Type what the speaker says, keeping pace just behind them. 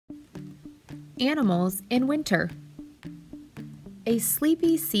Animals in winter. A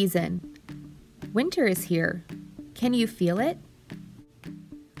sleepy season. Winter is here. Can you feel it?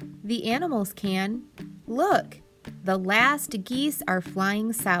 The animals can. Look, the last geese are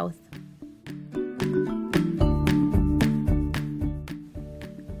flying south.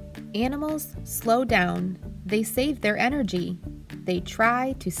 Animals slow down. They save their energy. They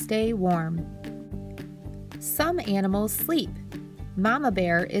try to stay warm. Some animals sleep. Mama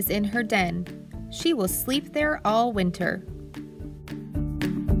Bear is in her den. She will sleep there all winter.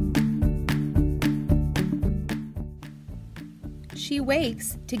 She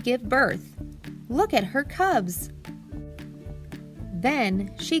wakes to give birth. Look at her cubs.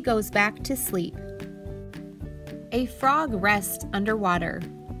 Then she goes back to sleep. A frog rests underwater.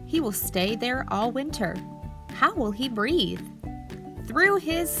 He will stay there all winter. How will he breathe? Through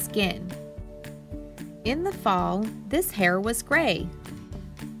his skin. In the fall, this hair was gray.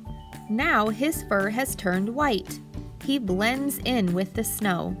 Now his fur has turned white. He blends in with the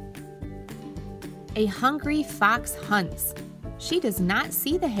snow. A hungry fox hunts. She does not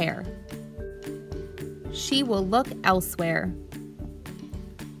see the hare. She will look elsewhere.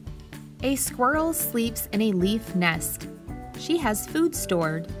 A squirrel sleeps in a leaf nest. She has food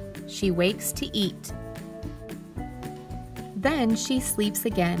stored. She wakes to eat. Then she sleeps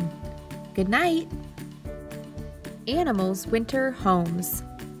again. Good night. Animals' winter homes.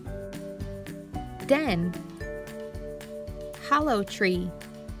 Den. Hollow tree.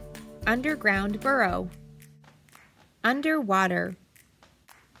 Underground burrow. Underwater.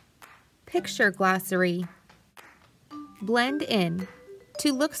 Picture glossary. Blend in.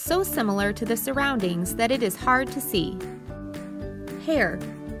 To look so similar to the surroundings that it is hard to see. Hare.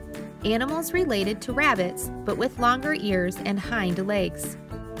 Animals related to rabbits, but with longer ears and hind legs.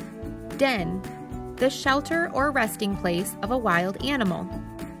 Den. The shelter or resting place of a wild animal.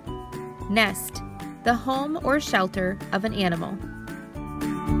 Nest. The home or shelter of an animal.